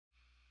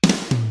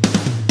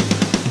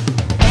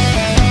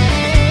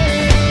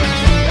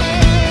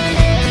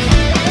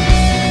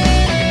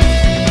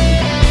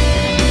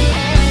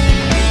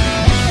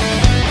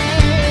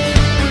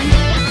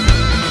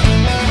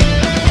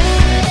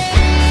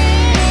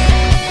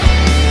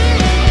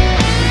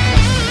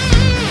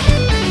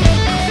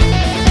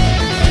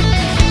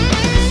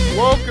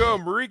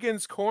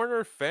Regan's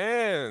Corner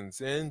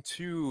fans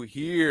into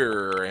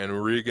here in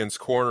Regan's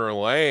Corner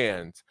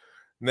land.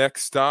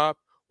 Next up,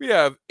 we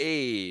have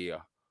a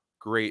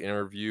great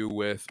interview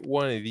with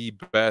one of the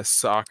best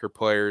soccer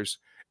players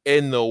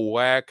in the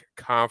WAC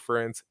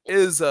conference,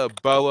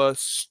 Isabella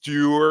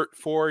Stewart,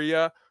 for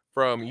you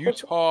from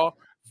Utah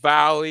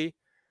Valley.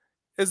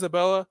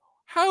 Isabella,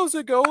 how's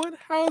it going?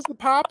 How's it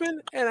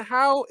popping? And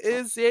how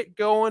is it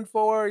going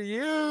for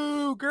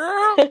you,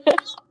 girl?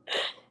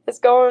 It's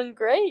going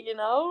great,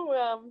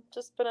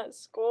 just been at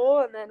school,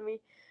 and then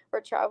we're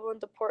traveling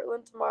to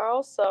Portland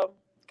tomorrow, so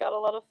got a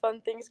lot of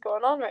fun things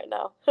going on right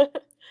now.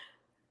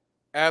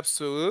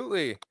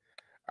 Absolutely.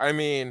 I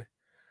mean,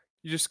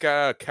 you just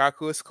got a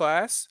calculus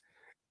class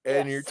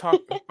and you're Yes.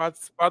 talking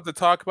about to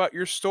talk about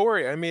your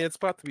story. I mean, it's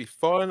about to be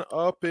fun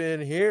up in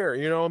here,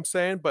 you know what I'm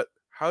saying? But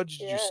how did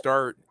you Yes.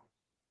 start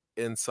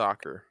in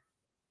soccer?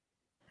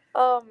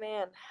 Oh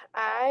man,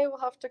 I will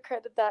have to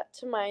credit that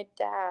to my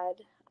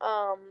dad.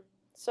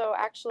 So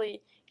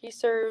actually, he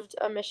served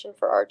a mission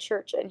for our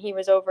church, and he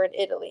was over in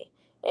Italy,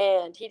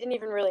 and he didn't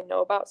even really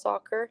know about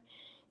soccer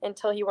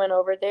until he went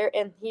over there,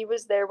 and he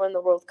was there when the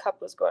World Cup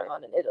was going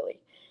on in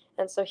Italy,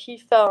 and so he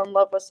fell in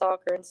love with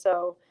soccer, and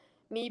so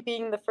me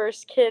being the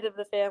first kid of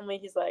the family,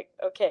 he's like,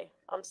 okay,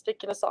 I'm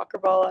sticking a soccer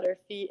ball at her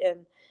feet,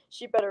 and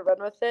she better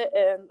run with it,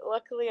 and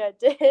luckily I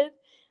did.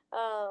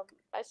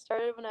 I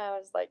started when I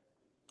was like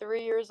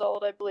 3 years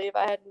old, I believe.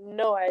 I had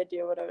no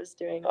idea what I was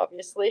doing,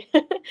 obviously.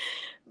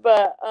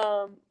 But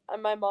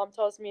and my mom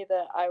tells me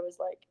that I was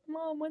like,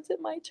 Mom, when's it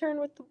my turn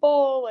with the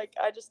ball? Like,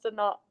 I just did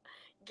not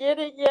get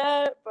it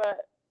yet,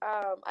 but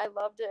I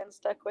loved it and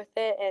stuck with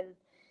it. And,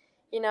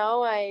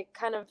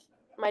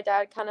 my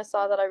dad kind of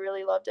saw that I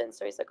really loved it. And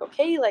so he's like,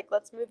 okay, like,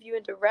 let's move you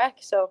into rec.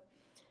 So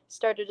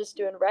started just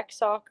doing rec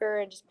soccer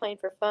and just playing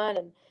for fun.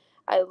 And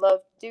I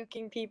loved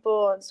duking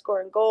people and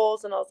scoring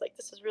goals. And I was like,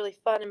 this is really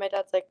fun. And my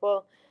dad's like,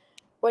 well,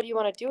 what do you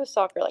want to do with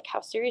soccer? Like, how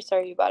serious are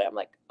you about it? I'm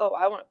like, oh,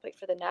 I want to play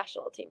for the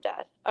national team,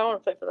 Dad. I want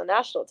to play for the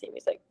national team.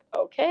 He's like,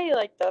 okay,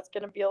 like, that's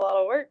going to be a lot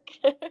of work.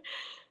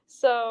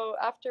 So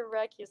after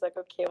rec, he's like,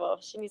 okay, well,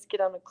 she needs to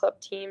get on a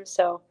club team.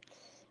 So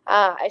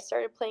I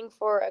started playing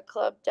for a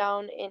club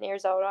down in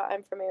Arizona.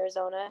 I'm from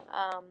Arizona.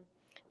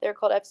 They're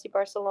called FC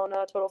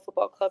Barcelona Total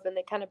Football Club, and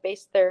they kind of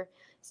based their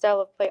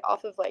style of play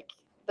off of, like,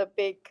 the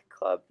big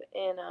club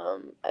in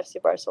FC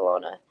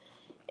Barcelona.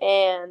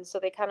 And so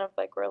they kind of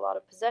like were a lot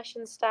of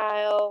possession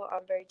style,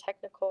 very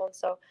technical. And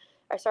so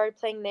I started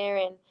playing there,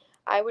 and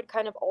I would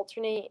kind of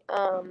alternate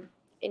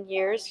in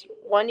years.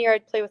 One year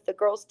I'd play with the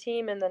girls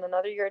team, and then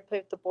another year I'd play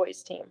with the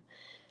boys team.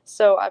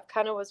 So I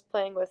kind of was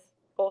playing with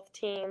both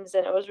teams,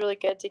 and it was really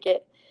good to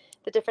get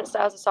the different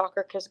styles of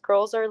soccer because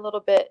girls are a little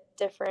bit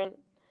different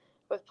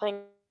with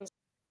playing.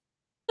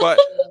 But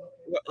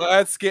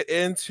let's get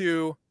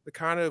into the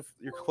kind of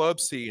your club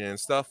scene and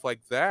stuff like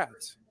that.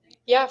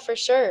 Yeah, for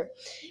sure.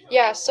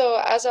 Yeah,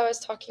 so as I was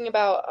talking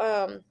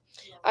about,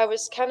 I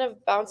was kind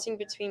of bouncing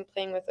between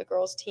playing with a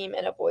girls' team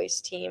and a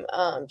boys' team,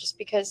 just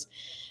because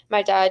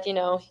my dad,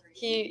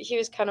 he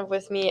was kind of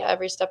with me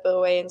every step of the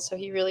way, and so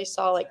he really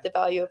saw like the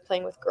value of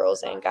playing with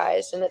girls and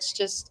guys, and it's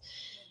just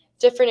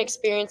different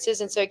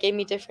experiences, and so it gave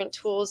me different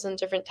tools and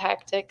different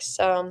tactics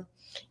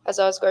as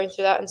I was going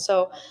through that. And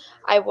so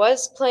I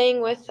was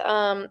playing with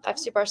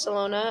FC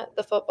Barcelona,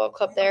 the football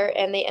club there,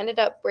 and they ended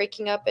up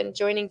breaking up and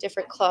joining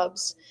different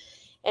clubs.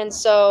 And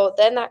so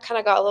then that kind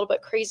of got a little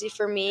bit crazy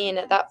for me. And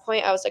at that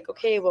point, I was like,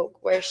 okay, well,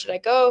 where should I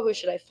go? Who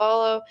should I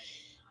follow?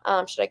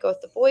 Should I go with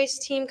the boys'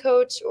 team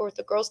coach or with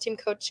the girls' team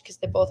coach? Because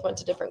they both went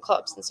to different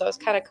clubs. And so I was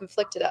kind of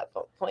conflicted at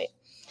that point.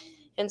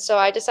 And so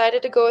I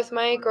decided to go with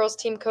my girls'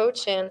 team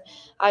coach, and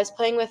I was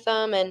playing with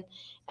them. And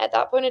at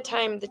that point in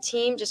time, the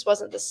team just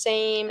wasn't the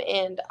same.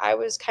 And I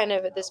was kind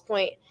of at this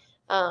point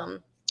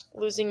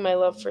losing my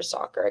love for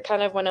soccer. I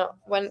kind of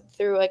went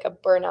through like a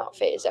burnout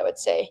phase, I would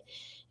say.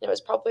 And it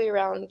was probably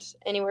around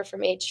anywhere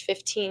from age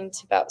 15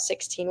 to about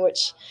 16,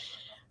 which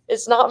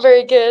is not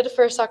very good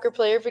for a soccer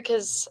player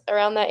because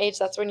around that age,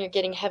 that's when you're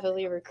getting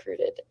heavily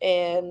recruited.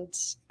 And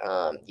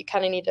you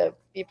kind of need to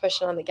be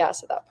pushing on the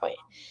gas at that point.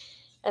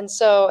 And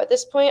so at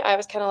this point, I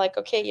was kind of like,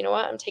 okay, you know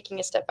what? I'm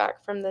taking a step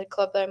back from the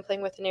club that I'm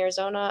playing with in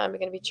Arizona. I'm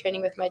going to be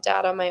training with my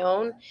dad on my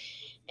own.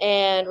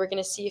 And we're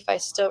going to see if I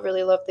still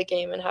really love the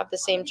game and have the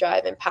same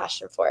drive and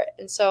passion for it.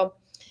 And so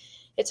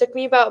it took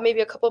me about maybe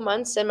a couple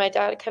months, and my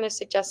dad kind of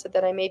suggested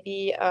that I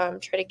maybe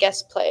try to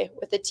guest play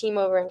with a team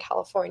over in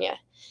California.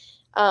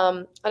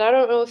 And I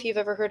don't know if you've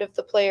ever heard of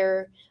the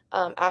player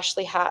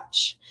Ashley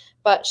Hatch,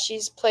 but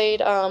she's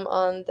played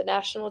on the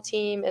national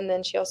team, and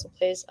then she also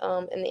plays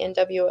in the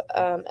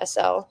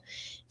NWSL.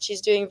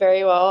 She's doing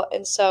very well,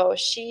 and so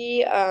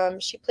she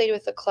played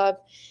with a club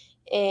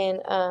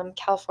in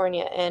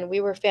California, and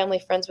we were family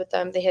friends with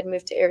them. They had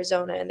moved to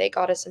Arizona, and they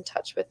got us in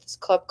touch with this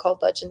club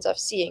called Legends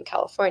FC in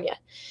California.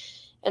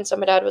 And so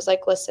my dad was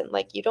like, listen,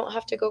 like, you don't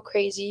have to go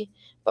crazy,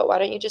 but why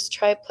don't you just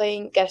try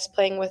guest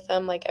playing with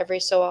them like every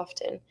so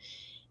often?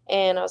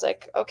 And I was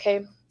like,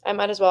 okay. I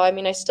might as well. I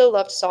mean, I still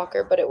loved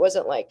soccer, but it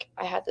wasn't like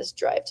I had this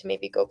drive to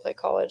maybe go play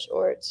college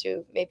or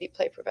to maybe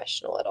play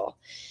professional at all.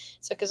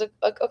 So, because,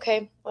 like,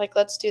 okay, like,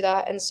 let's do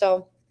that. And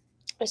so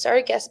I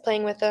started guest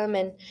playing with them,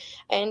 and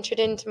I entered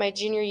into my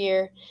junior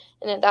year.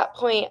 And at that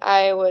point,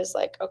 I was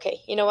like, okay,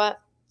 you know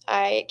what?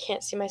 I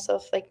can't see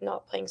myself like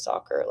not playing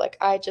soccer. Like,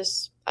 I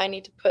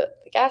need to put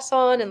the gas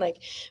on and like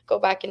go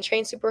back and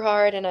train super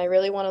hard. And I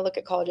really want to look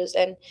at colleges.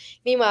 And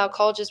meanwhile,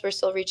 colleges were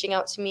still reaching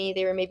out to me.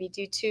 They were maybe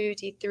D2,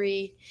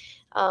 D3,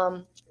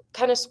 um,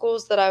 kind of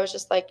schools that I was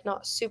just like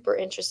not super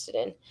interested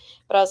in.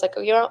 But I was like,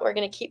 oh, you know what? We're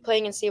going to keep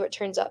playing and see what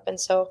turns up. And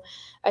so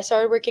I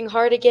started working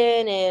hard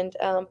again and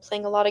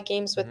playing a lot of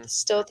games with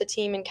still the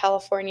team in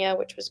California,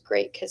 which was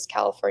great because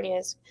California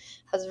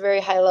has a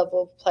very high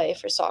level of play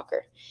for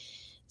soccer.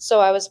 So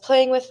I was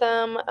playing with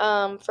them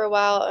for a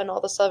while, and all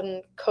of a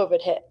sudden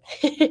COVID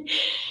hit.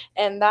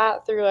 And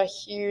that threw a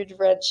huge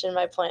wrench in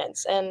my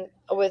plans. And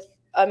with,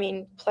 I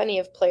mean, plenty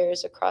of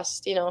players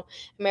across,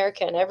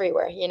 America and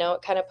everywhere,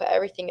 it kind of put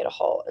everything at a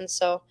halt. And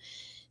so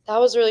that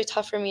was really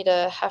tough for me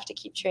to have to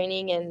keep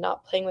training and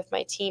not playing with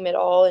my team at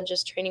all and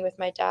just training with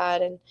my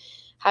dad and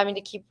having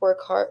to keep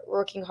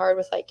working hard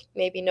with like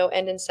maybe no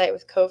end in sight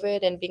with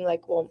COVID and being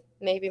like, well,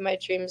 maybe my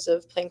dreams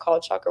of playing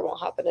college soccer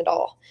won't happen at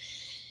all.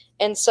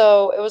 And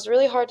so it was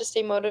really hard to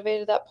stay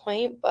motivated at that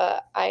point,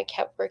 but I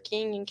kept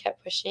working and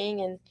kept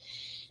pushing.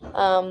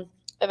 And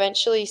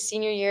eventually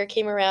senior year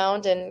came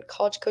around and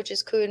college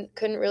coaches couldn't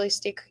really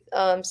see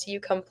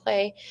you come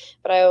play,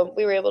 but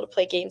we were able to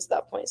play games at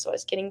that point. So I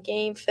was getting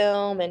game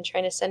film and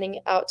trying to sending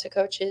it out to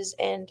coaches.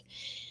 And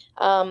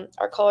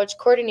our college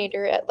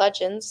coordinator at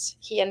Legends,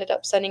 he ended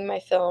up sending my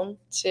film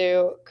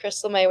to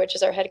Chris LeMay, which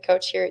is our head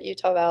coach here at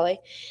Utah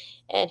Valley.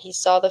 And he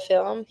saw the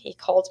film. He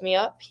called me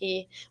up.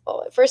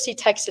 At first he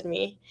texted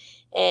me,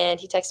 and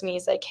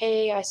he's like,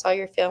 hey, I saw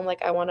your film.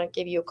 Like, I want to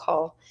give you a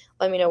call.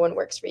 Let me know when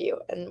works for you.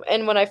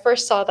 And when I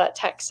first saw that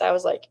text, I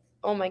was like,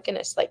 oh my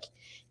goodness, like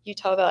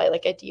Utah Valley,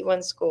 like a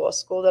D1 school, a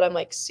school that I'm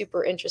like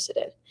super interested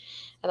in.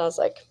 And I was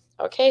like,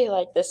 okay,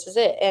 like this is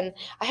it. And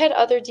I had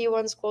other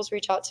D1 schools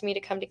reach out to me to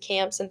come to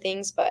camps and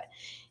things, but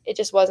it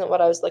just wasn't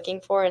what I was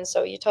looking for. And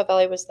so Utah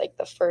Valley was like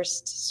the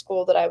first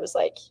school that I was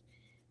like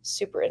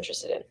super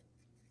interested in.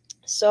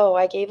 So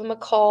I gave him a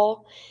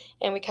call,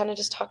 and we kind of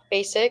just talked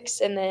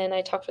basics. And then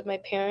I talked with my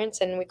parents,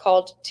 and we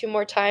called 2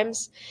 more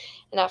times.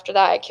 And after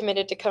that, I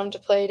committed to come to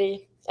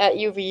play at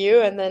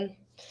UVU. And then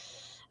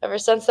ever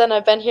since then,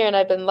 I've been here and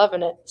I've been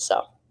loving it.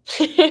 So.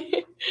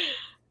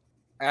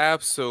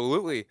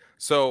 Absolutely.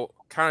 So,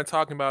 kind of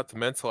talking about the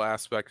mental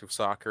aspect of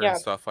soccer and Yeah.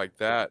 stuff like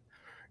that,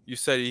 you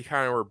said you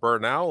kind of were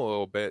burnt out a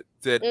little bit.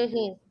 Did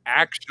Mm-hmm.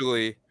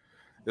 actually,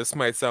 this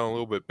might sound a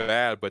little bit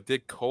bad, but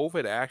did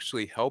COVID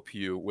actually help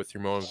you with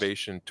your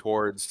motivation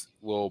towards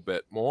a little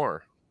bit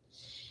more?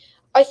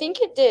 I think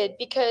it did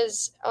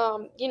because,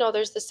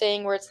 there's the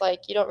saying where it's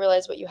like you don't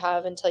realize what you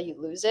have until you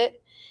lose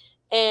it.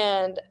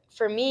 And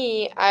for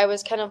me, I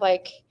was kind of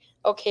like,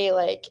 okay,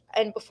 like,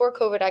 and before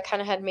COVID, I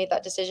kind of had made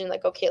that decision,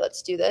 like, okay,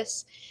 let's do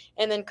this.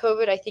 And then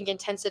COVID, I think,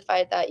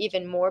 intensified that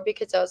even more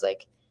because I was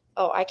like,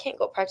 oh, I can't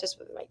go practice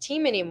with my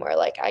team anymore.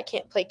 Like, I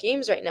can't play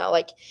games right now.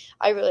 Like,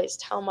 I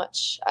realized how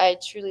much I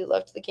truly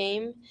loved the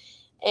game.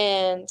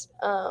 And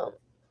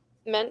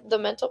the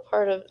mental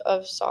part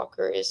of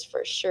soccer is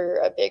for sure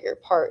a bigger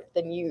part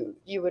than you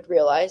would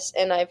realize.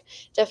 And I've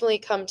definitely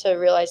come to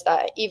realize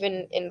that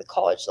even in the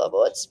college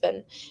level, it's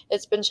been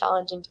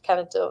challenging to kind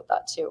of deal with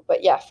that too.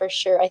 But yeah, for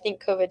sure, I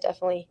think COVID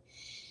definitely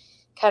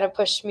kind of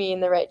pushed me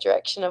in the right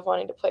direction of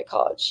wanting to play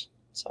college.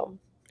 So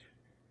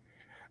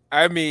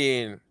I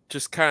mean,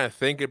 just kind of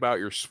thinking about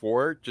your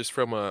sport, just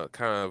from a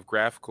kind of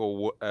graphical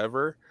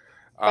whatever.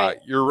 right.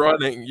 You're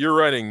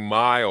running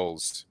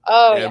miles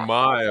Oh and yeah.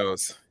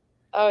 miles.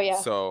 Oh yeah.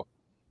 So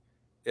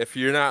if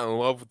you're not in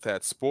love with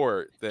that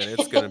sport, then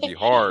it's gonna be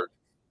hard.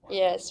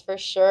 Yes, for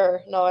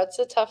sure. No, it's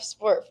a tough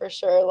sport for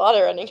sure. A lot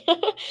of running.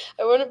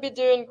 I wouldn't be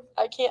doing.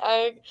 I can't.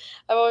 I've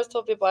always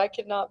told people I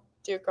could not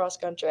do cross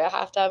country. I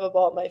have to have a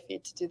ball at my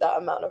feet to do that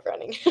amount of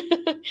running.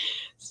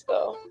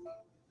 So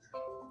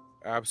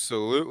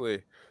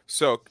Absolutely.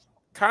 So,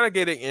 kind of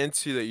getting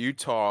into the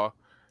Utah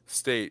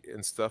state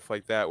and stuff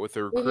like that with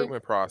the mhm.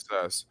 recruitment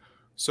process.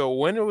 So,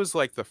 when it was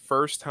like the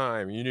first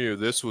time you knew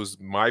this was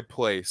my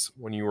place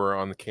when you were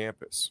on the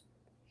campus?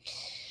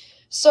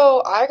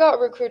 So I got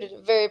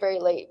recruited very, very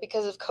late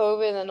because of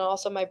COVID and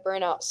also my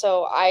burnout.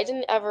 So I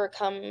didn't ever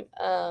come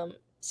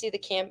see the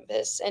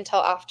campus until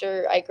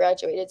after I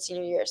graduated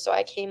senior year. So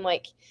I came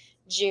like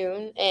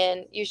June,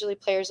 and usually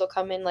players will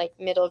come in like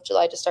middle of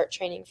July to start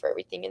training for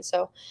everything. And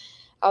so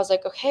I was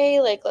like, okay,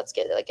 like let's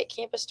get like a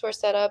campus tour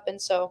set up.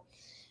 And so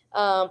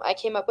I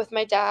came up with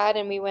my dad,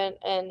 and we went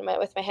and met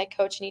with my head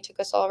coach, and he took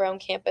us all around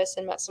campus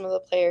and met some of the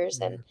players.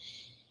 And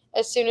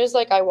as soon as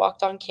like I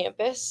walked on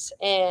campus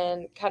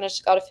and kind of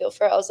just got a feel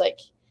for it, I was like,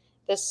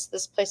 this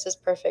place is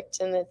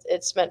perfect, and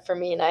it's meant for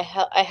me. And I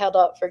held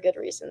out for good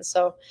reason.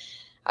 So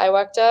I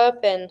walked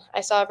up and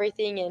I saw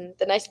everything. And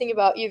the nice thing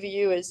about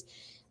UVU is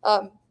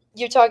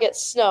Utah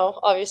gets snow,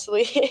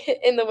 obviously,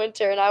 in the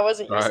winter, and I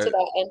wasn't used to Right.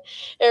 that in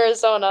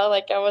Arizona.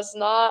 Like,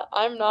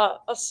 I'm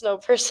not a snow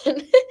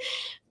person.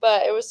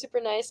 But it was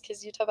super nice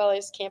because Utah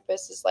Valley's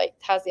campus is like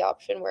has the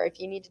option where if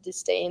you needed to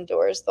stay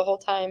indoors the whole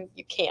time,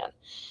 you can.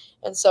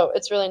 And so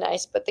it's really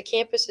nice. But the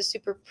campus is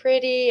super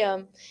pretty.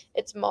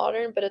 It's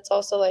modern, but it's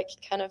also like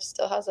kind of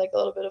still has like a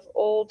little bit of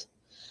old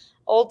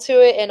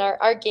to it. And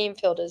our game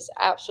field is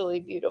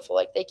absolutely beautiful.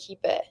 Like they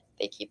keep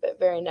it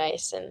very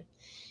nice and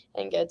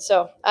good.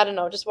 So I don't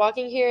know, just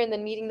walking here and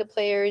then meeting the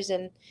players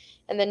and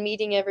then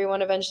meeting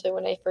everyone eventually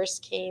when I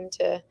first came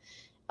to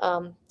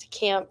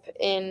camp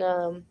in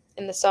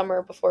the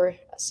summer before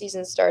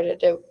season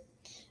started.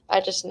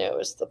 I just knew it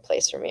was the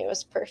place for me. It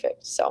was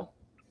perfect. So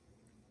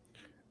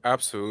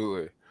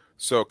Absolutely.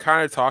 So,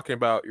 kind of talking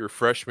about your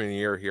freshman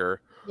year here,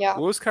 yeah.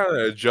 what was kind of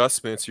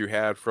adjustments you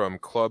had from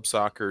club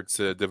soccer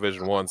to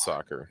Division 1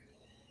 soccer?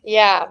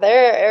 Yeah,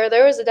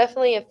 there was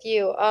definitely a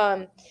few.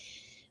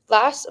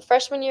 Last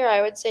freshman year,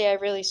 I would say I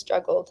really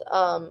struggled.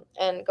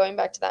 And going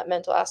back to that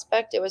mental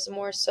aspect, it was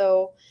more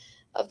so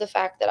of the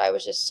fact that I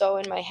was just so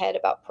in my head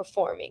about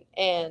performing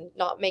and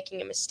not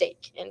making a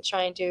mistake and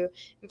trying to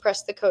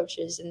impress the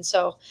coaches. And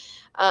so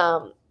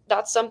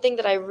that's something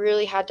that I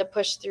really had to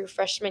push through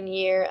freshman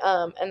year,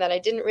 and that I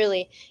didn't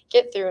really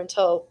get through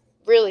until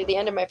really the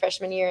end of my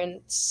freshman year.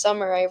 And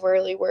summer, I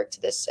really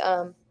worked this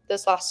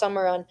last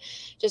summer on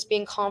just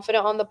being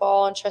confident on the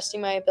ball and trusting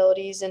my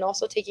abilities and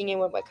also taking in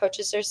what my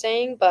coaches are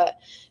saying, but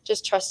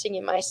just trusting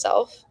in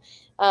myself.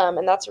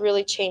 And that's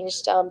really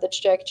changed the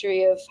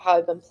trajectory of how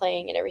I've been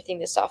playing and everything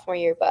this sophomore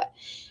year. But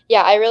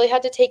yeah, I really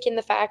had to take in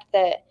the fact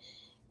that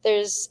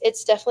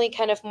it's definitely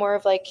kind of more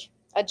of like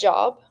a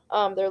job.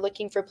 They're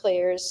looking for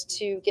players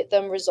to get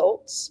them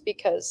results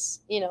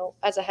because,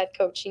 as a head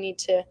coach, you need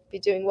to be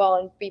doing well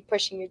and be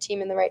pushing your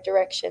team in the right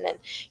direction. And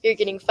you're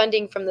getting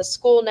funding from the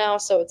school now,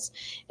 so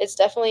it's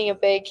definitely a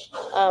big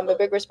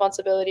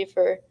responsibility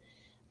for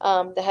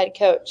the head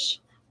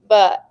coach.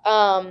 But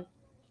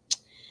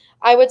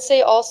I would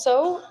say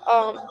also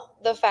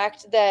the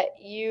fact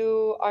that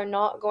you are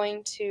not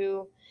going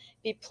to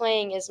be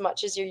playing as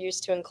much as you're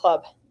used to in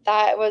club.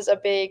 That was a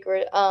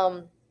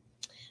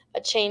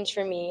change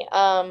for me.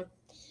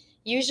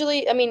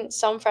 Usually, I mean,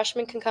 some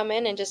freshmen can come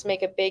in and just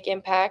make a big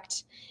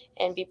impact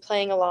and be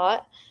playing a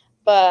lot.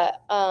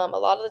 But a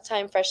lot of the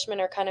time,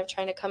 freshmen are kind of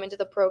trying to come into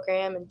the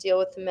program and deal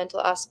with the mental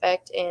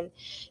aspect and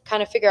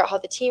kind of figure out how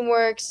the team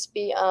works,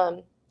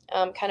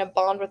 kind of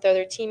bond with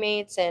other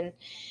teammates and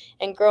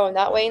grow in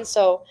that way. And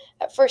so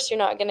at first, you're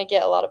not going to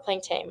get a lot of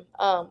playing time.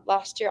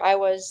 Last year, I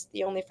was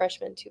the only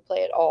freshman to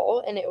play at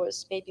all, and it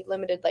was maybe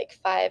limited like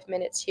 5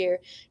 minutes here,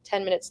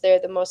 10 minutes there.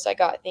 The most I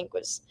got, I think,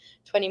 was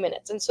 20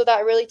 minutes. And so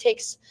that really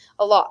takes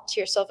a lot to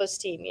your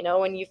self-esteem,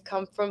 when you've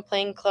come from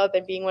playing club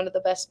and being one of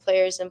the best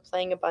players and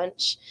playing a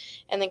bunch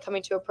and then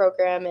coming to a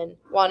program and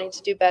wanting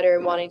to do better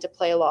and wanting to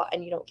play a lot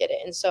and you don't get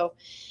it. And so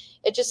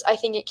I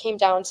think it came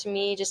down to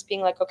me just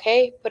being like,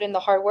 okay, put in the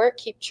hard work,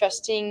 keep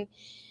trusting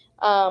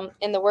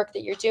in the work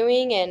that you're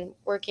doing and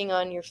working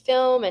on your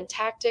film and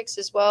tactics,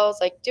 as well as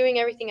like doing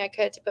everything I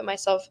could to put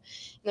myself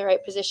in the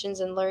right positions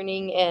and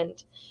learning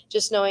and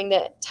just knowing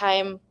that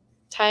time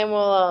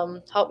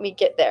will help me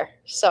get there.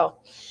 So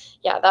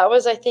yeah, that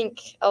was, I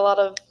think, a lot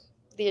of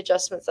the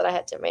adjustments that I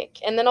had to make.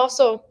 And then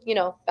also,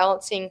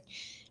 balancing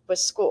with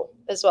school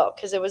as well,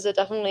 because it was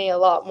definitely a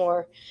lot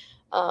more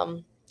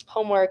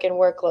homework and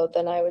workload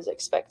than I was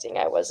expecting.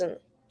 I wasn't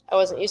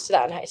used to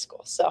that in high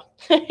school. So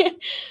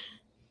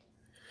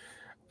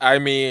I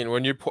mean,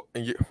 when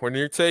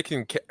you're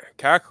taking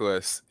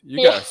calculus, you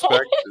yeah. gotta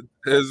expect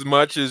as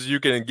much as you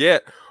can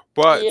get.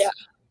 Yeah.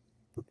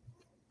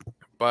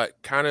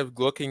 But kind of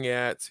looking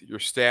at your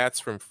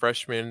stats from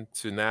freshman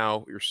to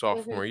now your Hmm.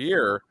 sophomore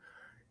year,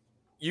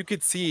 you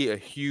could see a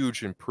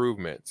huge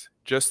improvement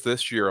just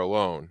this year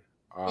alone.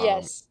 Um,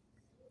 Yes.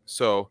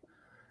 so,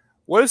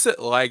 what is it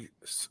like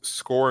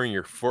scoring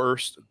your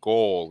first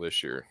goal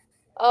this year?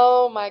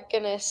 Oh my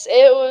goodness.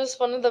 It was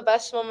one of the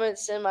best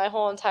moments in my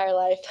whole entire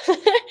life.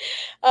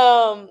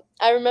 I'm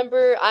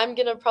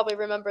gonna probably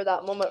remember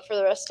that moment for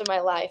the rest of my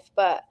life,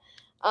 but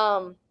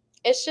um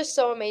it's just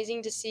so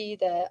amazing to see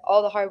that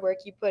all the hard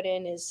work you put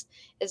in is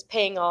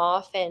paying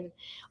off. And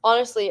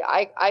honestly,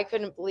 I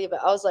couldn't believe it.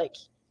 I was like,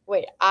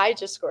 wait, I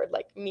just scored,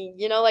 like me,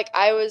 like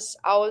I was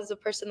the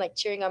person like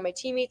cheering on my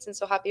teammates and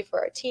so happy for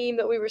our team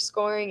that we were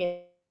scoring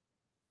and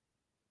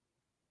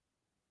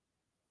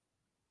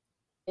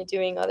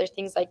doing other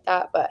things like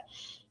that. But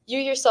you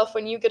yourself,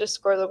 when you get to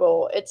score the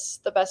goal, it's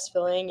the best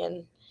feeling.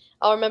 And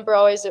I'll remember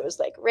always it was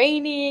like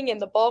raining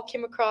and the ball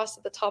came across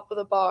at the top of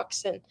the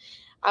box. And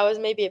I was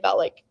maybe about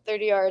like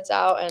 30 yards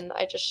out and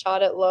I just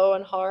shot it low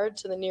and hard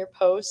to the near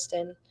post.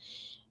 And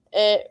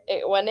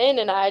it went in.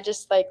 And I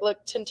just like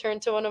looked and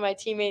turned to one of my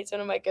teammates, one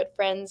of my good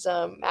friends,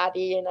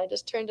 Maddie. And I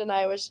just turned and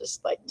I was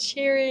just like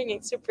cheering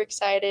and super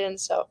excited. And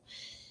so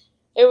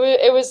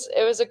it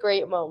was a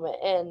great moment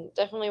and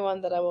definitely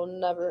one that I will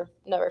never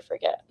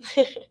forget.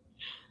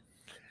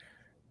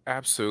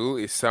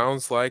 Absolutely,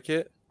 sounds like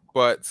it.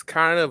 But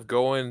kind of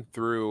going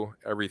through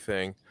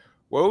everything,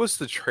 what was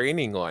the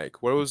training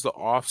like? What was the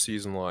off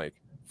season like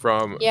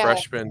from Yeah.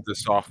 freshman to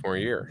sophomore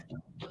year?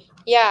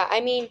 Yeah, I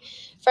mean,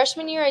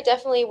 freshman year I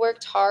definitely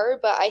worked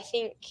hard, but I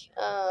think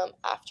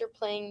after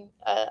playing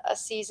a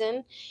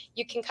season,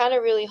 you can kind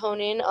of really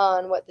hone in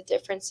on what the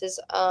differences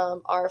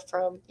are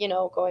from,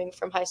 going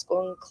from high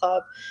school and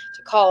club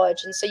to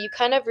college. And so you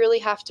kind of really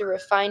have to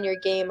refine your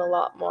game a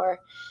lot more.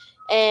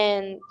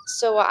 And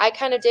so what I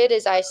kind of did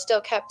is I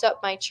still kept up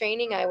my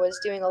training. I was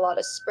doing a lot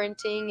of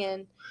sprinting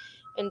and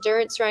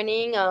endurance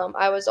running.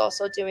 I was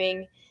also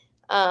doing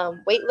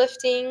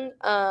weightlifting,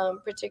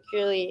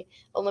 particularly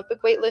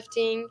Olympic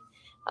weightlifting.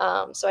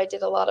 So I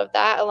did a lot of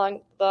that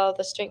along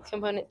the strength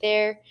component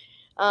there.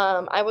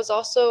 I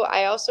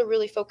also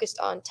really focused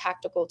on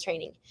tactical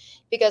training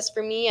because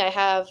for me, I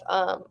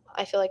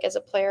feel like as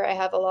a player, I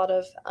have a lot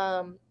of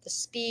the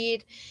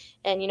speed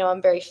and,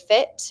 I'm very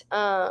fit.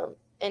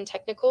 And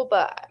technical,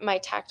 but my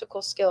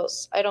tactical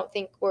skills, I don't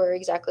think were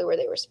exactly where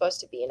they were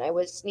supposed to be. And I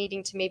was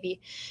needing to maybe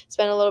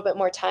spend a little bit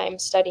more time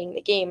studying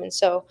the game. And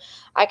so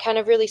I kind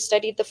of really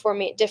studied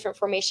the different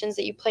formations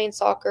that you play in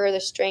soccer,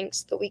 the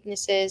strengths, the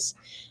weaknesses,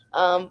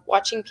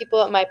 watching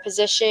people at my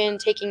position,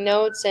 taking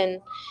notes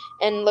and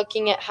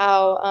looking at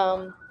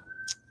how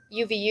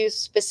UVU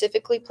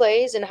specifically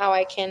plays and how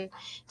I can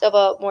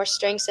develop more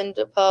strengths and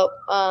develop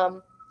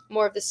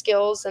more of the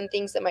skills and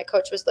things that my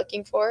coach was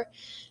looking for.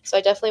 So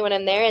I definitely went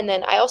in there. And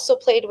then I also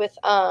played with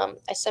a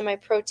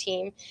semi-pro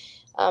team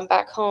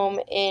back home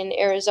in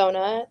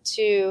Arizona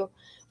to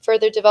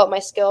further develop my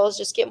skills,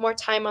 just get more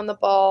time on the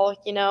ball,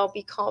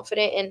 be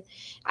confident. And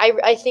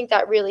I think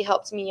that really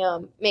helped me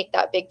make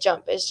that big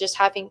jump, is just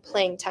having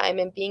playing time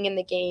and being in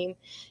the game.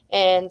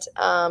 And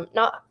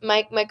not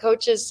my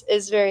coach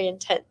is very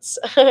intense.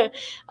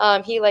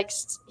 He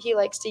likes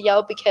to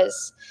yell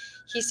because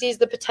he sees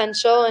the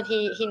potential and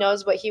he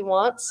knows what he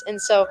wants.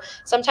 And so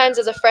sometimes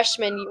as a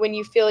freshman, when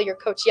you feel your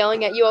coach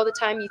yelling at you all the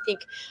time, you think,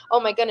 oh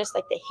my goodness,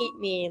 like they hate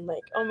me, and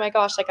like, oh my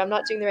gosh, like I'm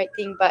not doing the right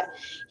thing. But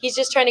he's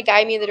just trying to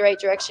guide me in the right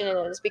direction, and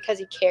it was because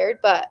he cared.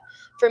 But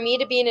for me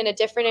to be in a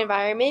different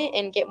environment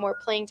and get more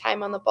playing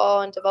time on the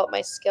ball and develop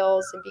my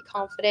skills and be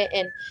confident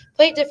and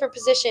play different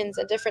positions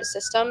and different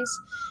systems,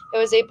 it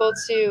was able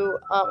to,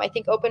 I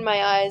think, open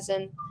my eyes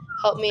and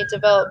help me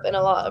develop in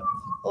a lot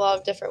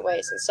of different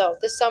ways. And so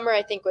this summer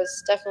I think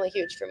was definitely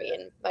huge for me,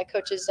 and my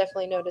coaches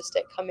definitely noticed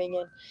it coming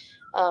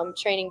in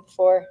training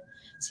before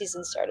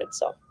season started.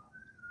 So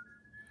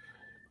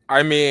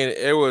I mean,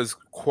 it was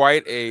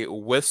quite a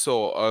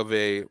whistle of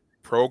a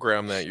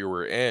program that you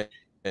were in,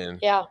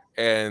 yeah.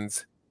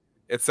 and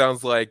it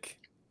sounds like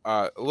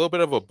a little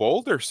bit of a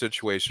Boulder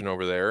situation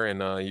over there in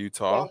Yeah.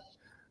 Utah.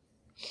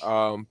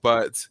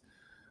 But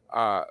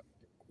uh,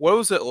 what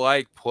was it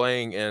like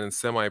playing in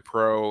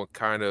semi-pro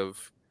kind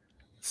of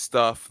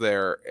stuff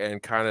there,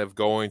 and kind of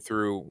going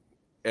through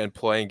and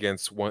playing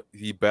against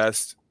the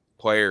best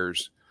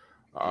players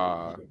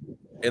uh,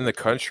 in the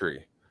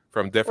country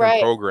from different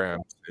Right.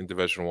 programs in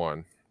Division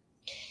One?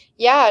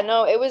 Yeah,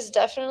 no, it was a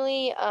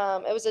definitely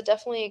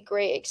a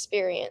great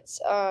experience.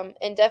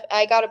 And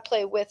I got to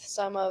play with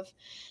some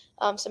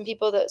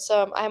people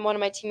that I'm one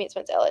of my teammates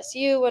went to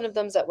LSU, one of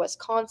them's at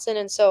Wisconsin,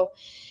 and so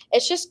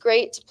it's just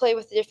great to play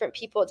with different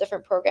people at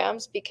different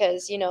programs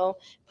because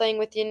playing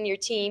within your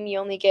team, you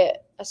only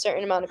get a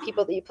certain amount of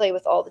people that you play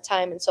with all the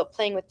time, and so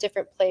playing with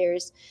different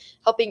players,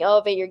 helping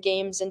elevate your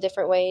games in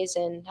different ways,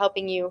 and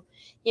helping you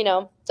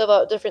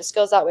develop different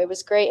skills that way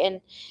was great.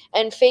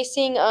 And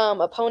facing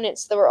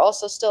opponents that were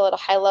also still at a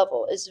high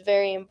level is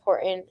very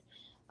important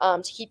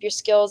to keep your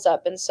skills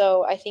up. And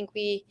so I think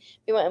we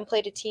went and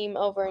played a team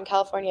over in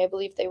California. I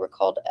believe they were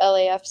called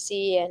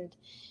LAFC, and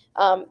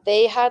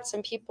they had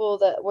some people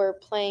that were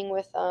playing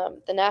with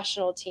the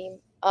national team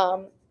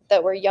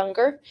that were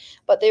younger,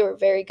 but they were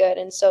very good.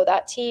 And so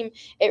that team,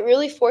 it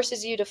really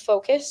forces you to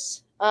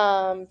focus,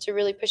 to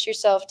really push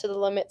yourself to the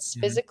limits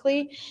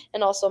physically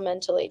and also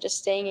mentally, just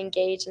staying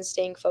engaged and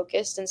staying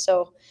focused. And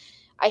so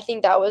I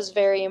think that was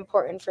very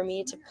important for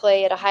me to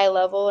play at a high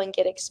level and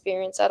get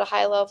experience at a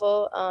high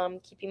level,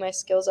 keeping my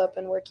skills up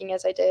and working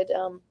as I did.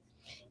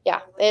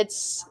 Yeah,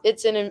 it's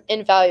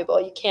invaluable.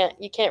 You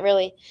can't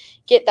really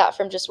get that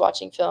from just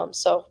watching films.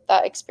 So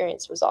that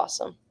experience was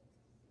awesome.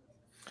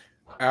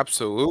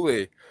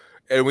 Absolutely.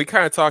 And we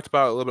kind of talked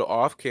about it a little bit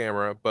off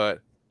camera, but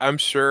I'm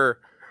sure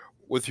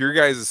with your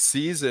guys'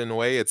 season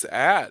way it's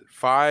at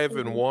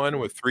 5-1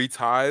 with 3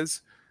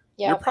 ties,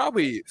 you're Yeah.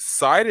 probably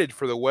excited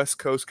for the West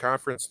Coast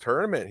Conference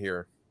tournament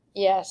here.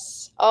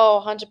 Yes.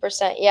 Oh,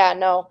 100%. Yeah,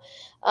 no.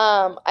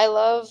 I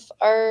love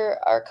our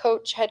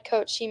head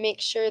coach. He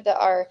makes sure that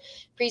our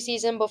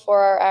preseason before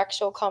our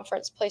actual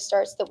conference play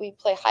starts, that we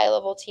play high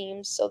level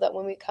teams so that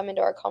when we come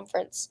into our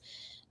conference,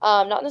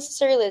 not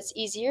necessarily it's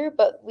easier,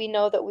 but we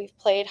know that we've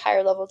played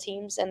higher level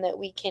teams and that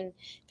we can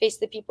face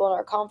the people in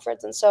our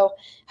conference. And so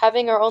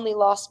having our only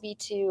loss be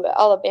to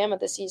Alabama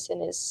this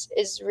season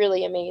is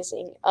really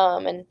amazing.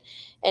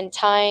 And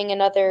tying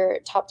another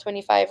top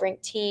 25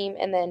 ranked team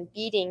and then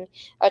beating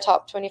a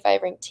top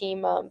 25 ranked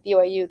team,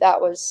 BYU,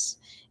 that was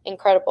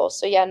incredible.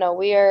 So yeah, no,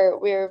 we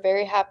are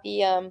very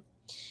happy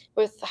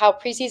with how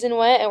preseason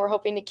went, and we're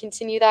hoping to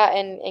continue that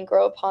and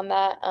grow upon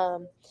that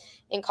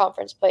in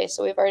conference play.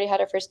 So we've already had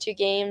our first 2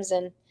 games,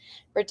 and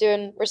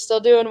we're still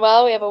doing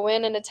well. We have a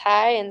win and a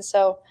tie, and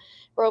so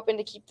we're hoping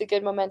to keep the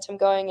good momentum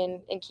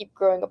going and keep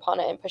growing upon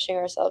it and pushing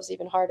ourselves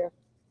even harder.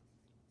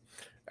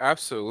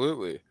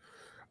 Absolutely.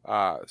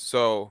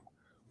 So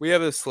we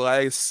have this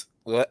last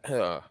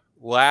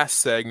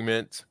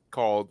segment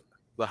called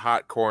the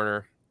Hot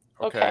Corner.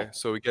 Okay.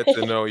 So we get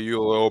to know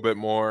you a little bit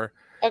more.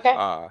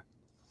 Okay.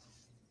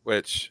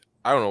 Which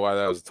I don't know why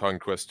that was a tongue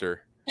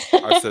twister.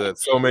 I've said it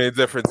so many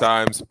different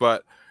times,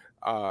 but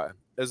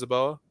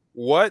Isabella,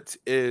 what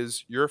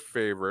is your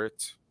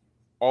favorite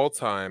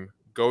all-time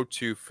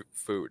go-to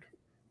food?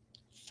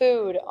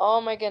 Food.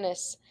 Oh my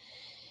goodness.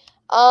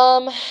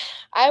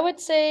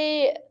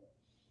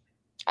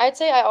 I'd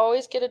say I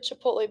always get a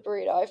Chipotle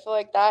burrito. I feel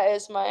like that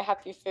is my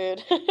happy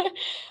food.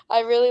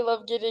 I really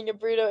love getting a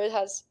burrito. It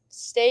has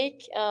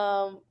steak,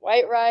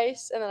 white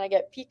rice, and then I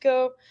get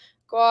pico,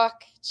 guac,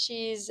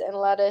 cheese, and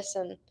lettuce,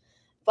 and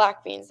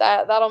black beans.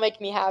 That'll make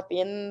me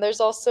happy. And there's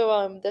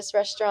also this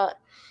restaurant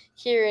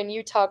here in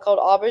Utah called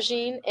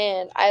Aubergine,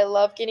 and I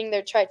love getting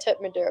their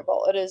tri-tip Madeira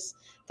bowl. It is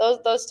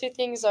those 2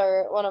 things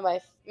are one of my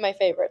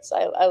favorites.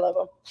 I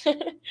love them.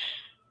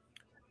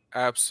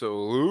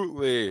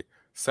 Absolutely.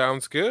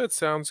 Sounds good.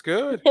 Sounds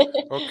good.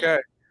 Okay.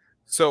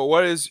 So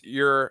what is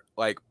your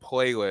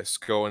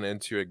playlist going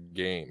into a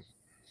game?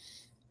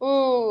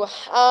 Ooh,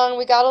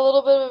 we got a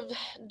little bit of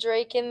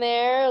Drake in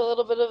there, a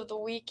little bit of The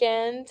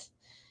Weeknd.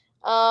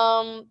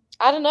 I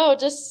don't know,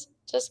 just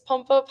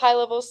pump up high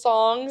level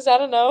songs. I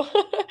don't know,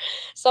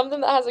 something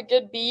that has a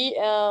good beat.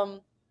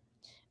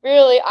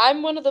 Really,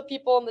 I'm one of the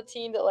people on the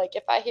team that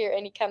if I hear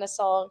any kind of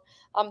song,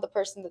 I'm the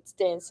person that's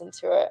dancing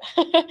to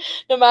it,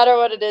 no matter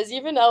what it is.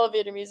 Even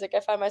elevator music, I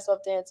find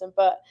myself dancing.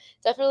 But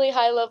definitely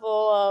high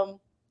level,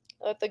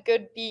 with the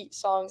good beat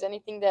songs,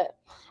 anything that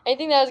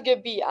has a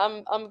good beat,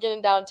 I'm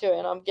getting down to it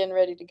and I'm getting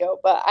ready to go.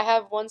 But I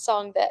have one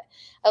song that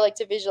I like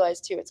to visualize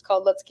too. It's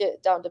called "Let's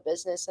Get Down to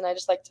Business," and I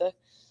just like to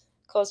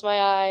close my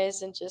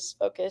eyes and just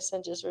focus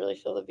and just really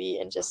feel the beat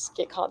and just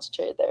get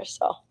concentrated there.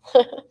 So.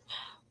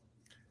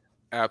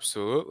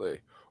 Absolutely.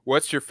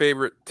 What's your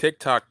favorite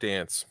TikTok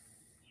dance?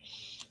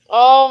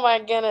 Oh my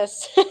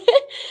goodness.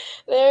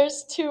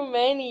 There's too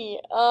many.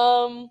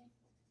 Man,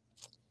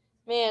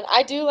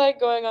 I do like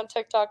going on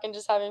TikTok and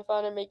just having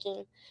fun and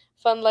making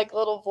fun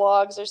little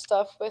vlogs or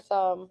stuff with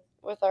our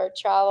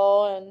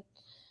travel, and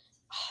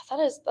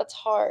that's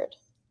hard.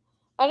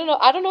 I don't know.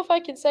 I don't know if I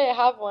can say I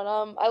have one.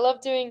 I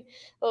love doing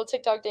little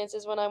TikTok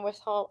dances when I'm with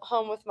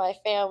home with my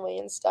family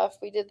and stuff.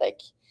 We did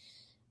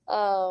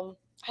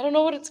I don't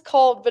know what it's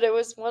called, but it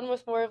was one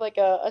with more of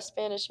a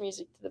Spanish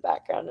music to the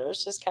background. It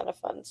was just kind of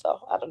fun. So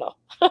I don't know.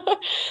 That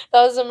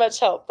wasn't much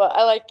help, but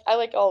I like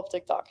all of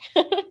TikTok.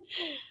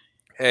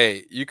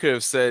 Hey, you could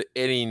have said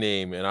any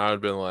name and I would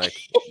have been like,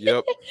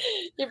 yep.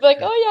 You'd be like,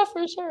 oh yeah,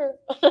 for sure.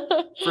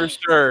 For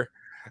sure.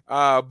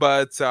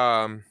 But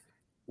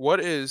what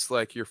is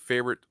your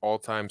favorite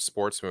all-time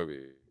sports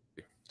movie?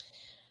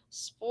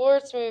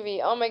 Sports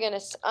movie. Oh my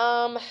goodness.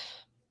 I'm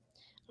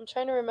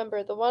trying to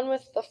remember the one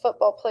with the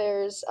football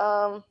players.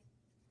 What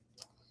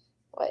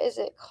is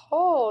it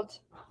called?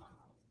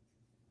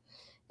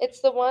 It's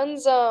the one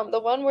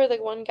where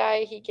the one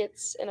guy, he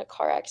gets in a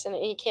car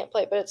accident and he can't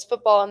play, but it's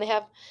football and they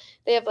have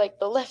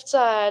the left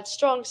side,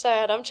 strong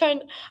side. I'm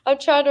trying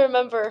to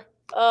remember.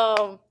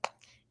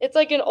 It's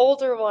an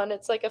older one.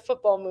 It's a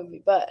football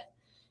movie, but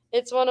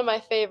it's one of my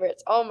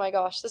favorites. Oh my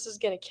gosh, this is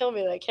gonna kill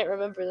me that I can't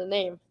remember the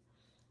name.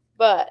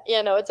 But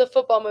yeah, no, it's a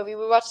football movie.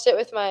 We watched it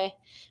with my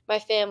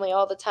family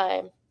all the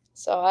time.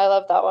 So I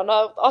love that one.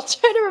 I'll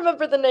try to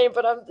remember the name,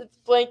 but it's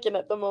blanking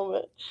at the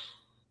moment.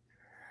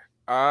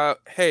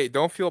 Hey,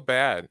 don't feel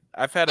bad.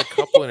 I've had a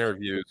couple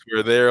interviews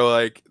where they're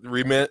like,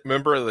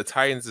 remember the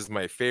Titans is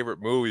my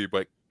favorite movie,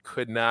 but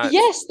could not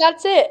Yes,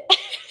 that's it.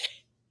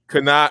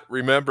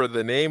 remember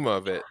the name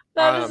of it.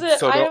 That is it.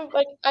 So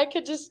I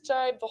could just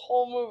describe the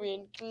whole movie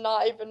and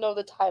not even know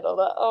the title.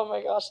 Oh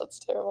my gosh, that's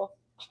terrible.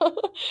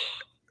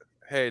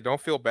 Hey,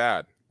 don't feel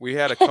bad. We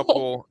had a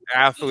couple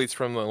athletes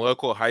from the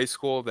local high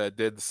school that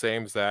did the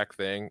same exact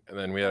thing, and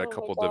then we had a Oh my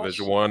couple gosh.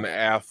 Division I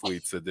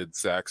athletes that did the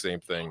exact same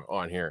thing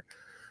on here.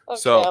 Okay,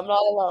 So I'm not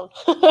alone.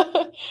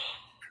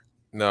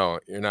 no,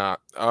 you're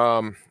not.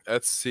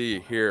 Let's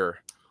see here.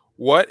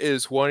 What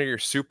is one of your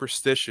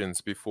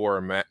superstitions before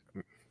a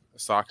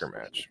soccer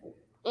match?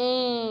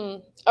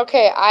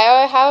 Okay,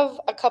 I have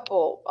a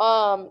couple.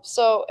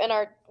 So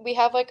we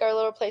have our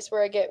little place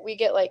where we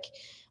get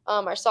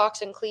our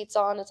socks and cleats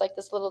on. It's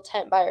this little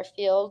tent by our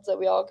fields that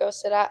we all go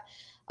sit at.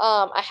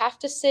 I have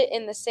to sit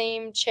in the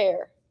same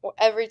chair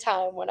every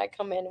time when I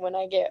come in,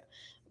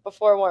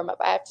 before warm up.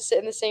 I have to sit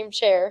in the same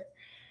chair.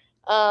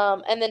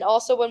 And then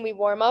also when we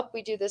warm up,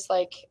 we do this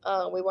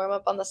we warm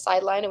up on the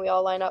sideline and we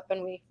all line up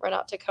and we run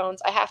out to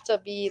cones. I have to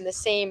be in the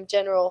same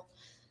general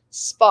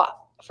spot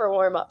for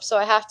warm up. So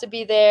I have to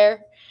be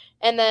there.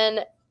 And then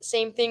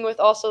same thing with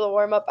also the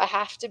warm-up. I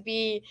have to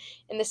be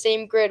in the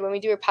same grid. When we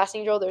do a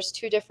passing drill, there's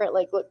 2 different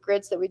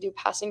grids that we do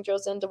passing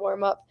drills in to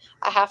warm up.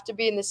 I have to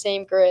be in the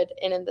same grid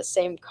and in the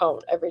same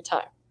cone every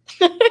time.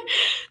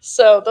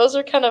 So those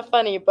are kind of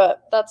funny,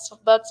 but that's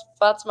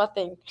my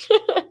thing.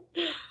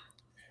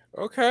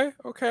 Okay.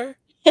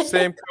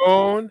 Same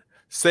cone,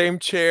 same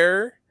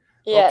chair.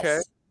 Okay.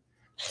 Yes.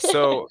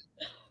 So,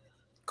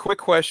 quick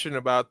question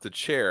about the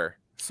chair.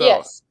 So,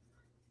 Yes.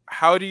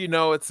 how do you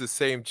know it's the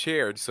same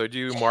chair? So, do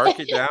you mark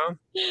it down?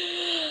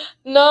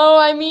 No,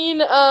 I mean,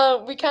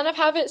 we kind of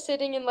have it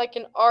sitting in like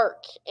an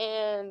arc,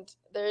 and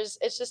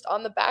it's just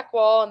on the back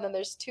wall, and then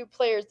there's 2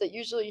 players that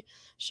usually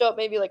show up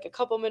maybe like a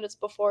couple minutes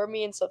before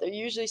me, and so they're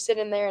usually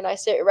sitting there, and I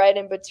sit right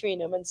in between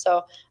them, and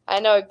so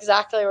I know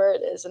exactly where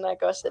it is, and I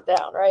go sit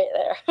down right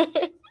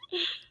there.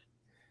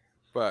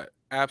 But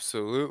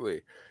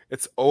absolutely.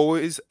 It's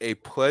always a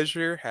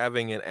pleasure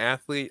having an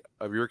athlete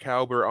of your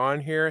caliber on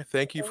here.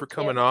 Thank you for Thank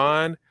coming you.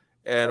 on, Of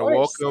and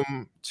course.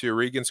 welcome to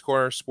Regan's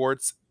Corner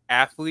Sports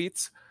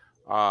Athletes.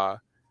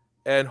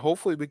 And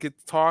hopefully we could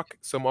talk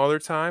some other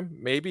time,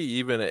 maybe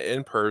even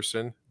in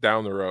person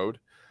down the road.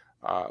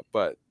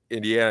 But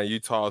Indiana,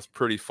 Utah is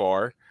pretty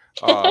far.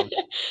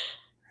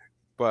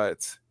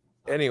 But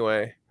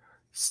anyway,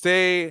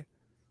 stay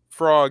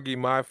froggy,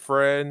 my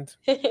friend.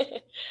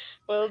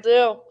 Will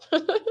do.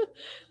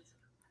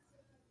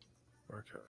 Okay.